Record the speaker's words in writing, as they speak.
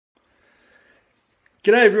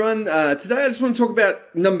G'day everyone. Today I just want to talk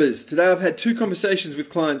about numbers. Today I've had two conversations with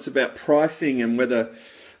clients about pricing and whether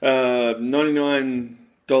 $99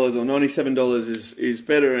 or $97 is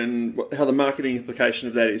better and how the marketing implication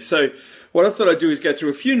of that is. So what I thought I'd do is go through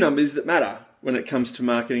a few numbers that matter when it comes to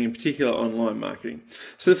marketing, in particular online marketing.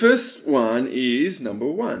 So the first one is number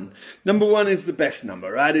one. Number one is the best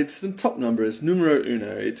number, right? It's the top number, it's numero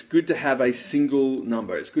uno. It's good to have a single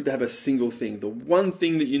number. It's good to have a single thing, the one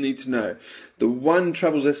thing that you need to know, the one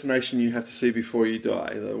travel destination you have to see before you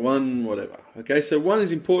die, the one whatever. Okay, so one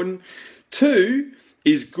is important. Two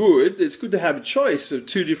is good. It's good to have a choice of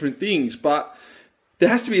two different things, but there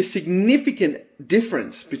has to be a significant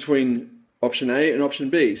difference between option A and option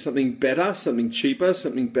B. Something better, something cheaper,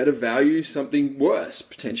 something better value, something worse,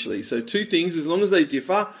 potentially. So two things, as long as they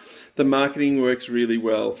differ, the marketing works really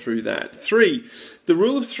well through that. Three, the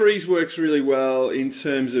rule of threes works really well in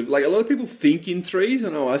terms of, like, a lot of people think in threes. I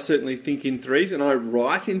know I certainly think in threes, and I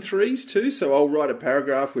write in threes too. So I'll write a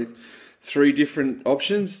paragraph with three different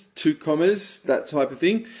options, two commas, that type of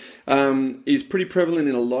thing, is pretty prevalent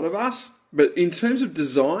in a lot of us. But in terms of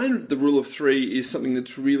design, the rule of three is something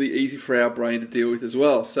that's really easy for our brain to deal with as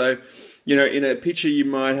well. So, you know, in a picture you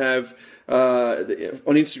might have,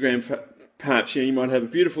 on Instagram perhaps, you might have a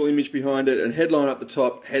beautiful image behind it, and headline up the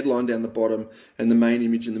top, headline down the bottom, and the main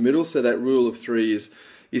image in the middle. So that rule of three is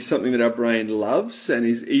something that our brain loves and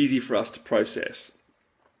is easy for us to process.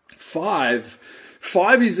 Five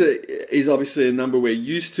is obviously a number we're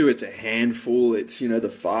used to. It's a handful. It's, you know, the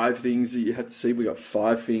five things that you have to see. We got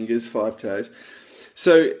 5 fingers, 5 toes.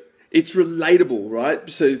 So it's relatable, right?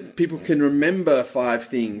 So people can remember 5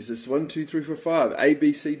 things. It's 1, 2, 3, 4, 5. A,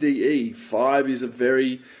 B, C, D, E. 5 is a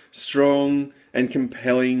very strong and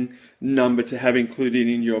compelling number to have included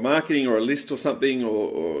in your marketing or a list or something,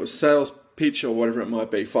 or sales pitch or whatever it might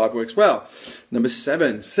be. 5 works well. Number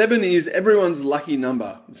 7. 7 is everyone's lucky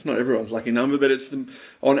number. It's not everyone's lucky number, but it's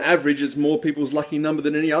on average, it's more people's lucky number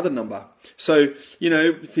than any other number. So, you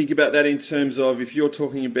know, think about that in terms of if you're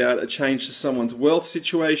talking about a change to someone's wealth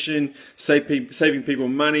situation, saving people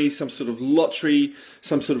money, some sort of lottery,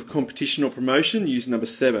 some sort of competition or promotion, use number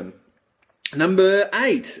 7. Number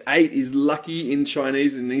 8. 8 is lucky in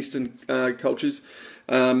Chinese and Eastern cultures.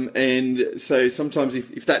 And so sometimes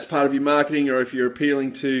if that's part of your marketing, or if you're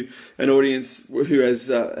appealing to an audience who has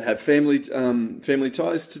have family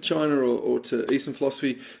ties to China or to Eastern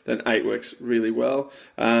philosophy, then 8 works really well.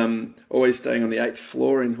 Always staying on the 8th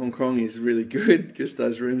floor in Hong Kong is really good because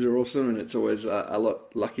those rooms are awesome, and it's always a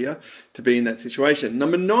lot luckier to be in that situation.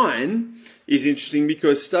 Number 9 is interesting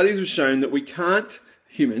because studies have shown that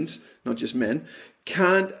humans, not just men,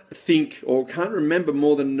 can't think or can't remember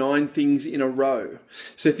more than 9 things in a row.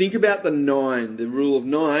 So think about the 9, the rule of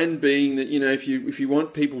 9 being that, you know, if you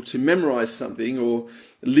want people to memorize something or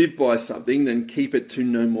live by something, then keep it to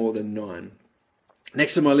no more than 9.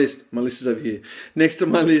 Next on my list is over here. Next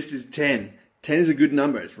on my list is 10. 10 is a good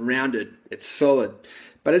number. It's rounded, it's solid,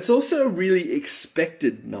 but it's also a really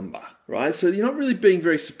expected number, right? So you're not really being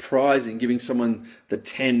very surprising giving someone the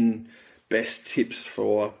 10 best tips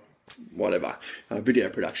for whatever, video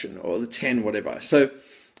production, or the 10 whatever. So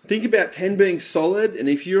think about 10 being solid, and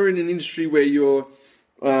if you're in an industry where your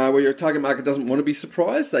target market doesn't want to be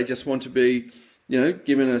surprised, they just want to be, you know,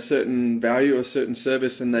 given a certain value or a certain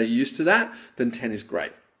service and they're used to that, then 10 is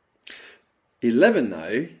great. 11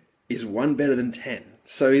 though is one better than 10.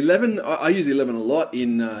 So 11, I use 11 a lot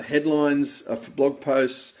in headlines for blog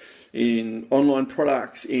posts, in online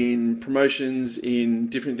products, in promotions, in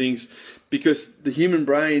different things, because the human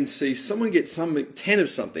brain sees someone get 10 of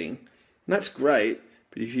something, and that's great,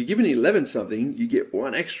 but if you give an 11 something, you get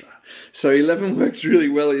 1 extra. So 11 works really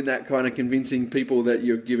well in that kind of convincing people that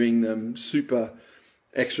you're giving them super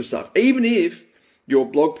extra stuff. Even if your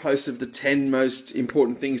blog post of the 10 most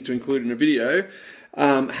important things to include in a video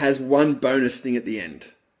has 1 bonus thing at the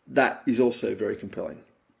end. That is also very compelling.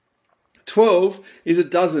 12 is a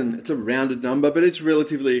dozen. It's a rounded number, but it's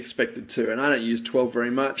relatively expected too. And I don't use 12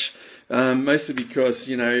 very much, mostly because,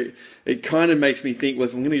 you know, it kind of makes me think, well,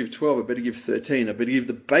 if I'm going to give 12, I better give 13. I better give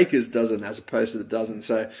the baker's dozen as opposed to the dozen.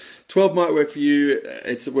 So 12 might work for you.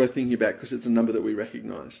 It's worth thinking about because it's a number that we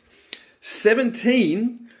recognize.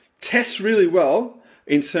 17 tests really well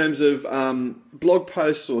in terms of blog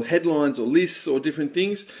posts or headlines or lists or different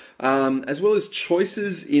things, as well as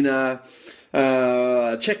choices in a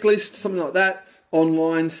checklist, something like that.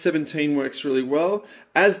 Online, 17 works really well,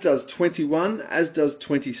 as does 21, as does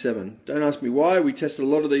 27. Don't ask me why. We tested a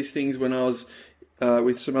lot of these things when I was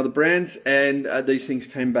with some other brands, and these things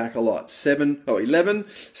came back a lot. 11,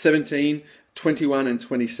 17, 21, and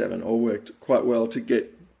 27 all worked quite well to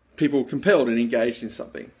get people compelled and engaged in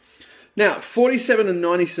something. Now, 47 and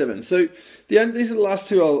 97. So these are the last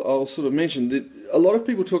two I'll sort of mention. A lot of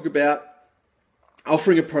people talk about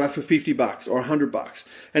offering a product for $50 or $100,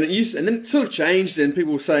 and then it sort of changed, and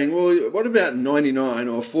people were saying, well, what about 99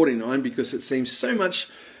 or 49, because it seems so much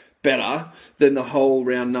better than the whole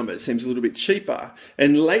round number. It seems a little bit cheaper.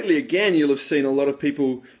 And lately, again, you'll have seen a lot of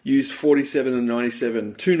people use 47 and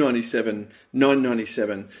 97, 297,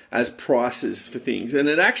 997 as prices for things, and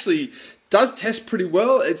it actually does test pretty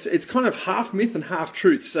well. It's kind of half myth and half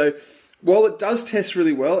truth. So while it does test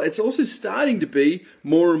really well, it's also starting to be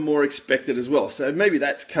more and more expected as well. So maybe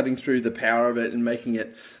that's cutting through the power of it and making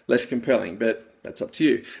it less compelling, but that's up to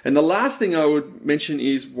you. And the last thing I would mention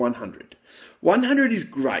is 100. 100 is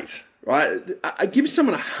great, right? I give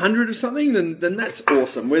someone 100 of something, then that's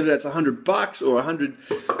awesome. Whether that's $100 or 100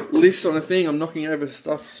 lists on a thing, I'm knocking over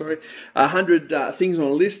stuff, sorry, 100 things on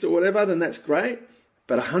a list or whatever, then that's great.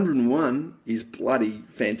 But 101 is bloody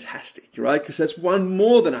fantastic, right? Because that's one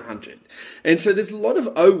more than 100. And so there's a lot of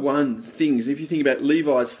 01 things. If you think about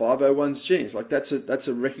Levi's 501s jeans, like that's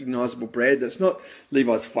a recognizable brand. That's not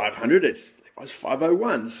Levi's 500, it's Levi's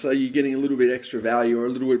 501s. So you're getting a little bit extra value or a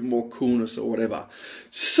little bit more coolness or whatever.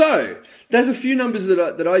 So there's a few numbers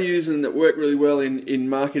that I use and that work really well in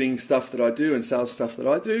marketing stuff that I do and sales stuff that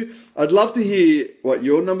I do. I'd love to hear what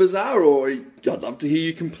your numbers are, or I'd love to hear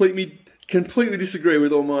you completely disagree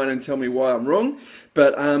with all mine and tell me why I'm wrong.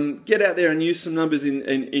 But get out there and use some numbers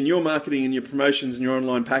in your marketing and your promotions and your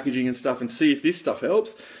online packaging and stuff, and see if this stuff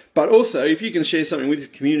helps. But also, if you can share something with the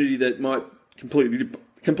community that might completely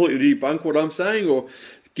debunk what I'm saying or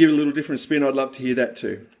give a little different spin, I'd love to hear that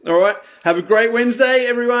too. All right, have a great Wednesday,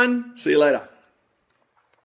 everyone. See you later.